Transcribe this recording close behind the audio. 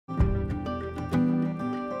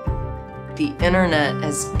the internet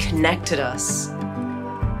has connected us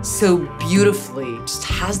so beautifully, it just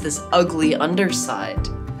has this ugly underside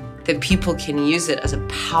that people can use it as a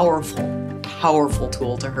powerful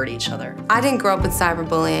tool to hurt each other. I didn't grow up with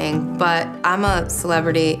cyberbullying, but I'm a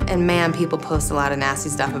celebrity, and man, people post a lot of nasty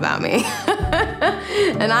stuff about me.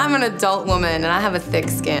 And I'm an adult woman, and I have a thick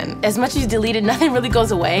skin. As much as you delete it, nothing really goes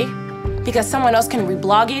away because someone else can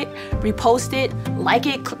reblog it, repost it, like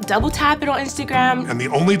it, double tap it on Instagram. And the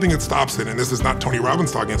only thing that stops it, and this is not Tony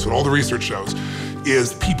Robbins talking, it's what all the research shows,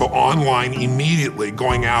 is people online immediately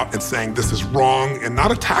going out and saying this is wrong, and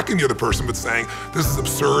not attacking the other person, but saying this is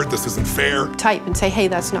absurd, this isn't fair. Type and say, hey,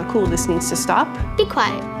 that's not cool, this needs to stop. Be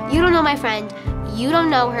quiet. You don't know my friend. You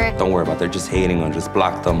don't know her. Don't worry about it. They're just hating on, just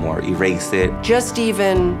block them or erase it. Just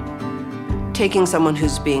even taking someone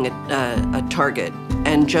who's being a target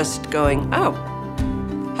and just going, oh,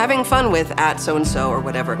 having fun with @so-and-so or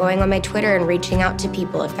whatever. Going on my Twitter and reaching out to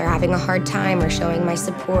people if they're having a hard time or showing my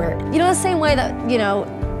support. You know, the same way that,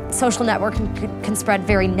 social networking can spread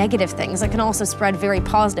very negative things, it can also spread very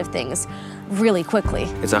positive things really quickly.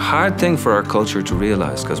 It's a hard thing for our culture to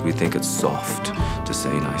realize because we think it's soft to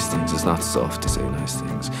say nice things. It's not soft to say nice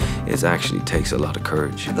things. It actually takes a lot of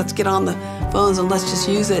courage. Let's get on the phones and let's just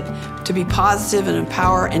use it to be positive and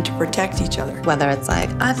empower and to protect each other. Whether it's like,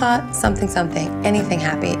 I thought something, anything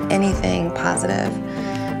happy, anything positive,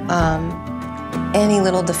 any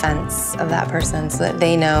little defense of that person so that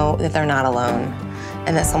they know that they're not alone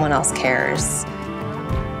and that someone else cares.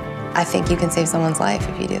 I think you can save someone's life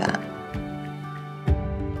if you do that.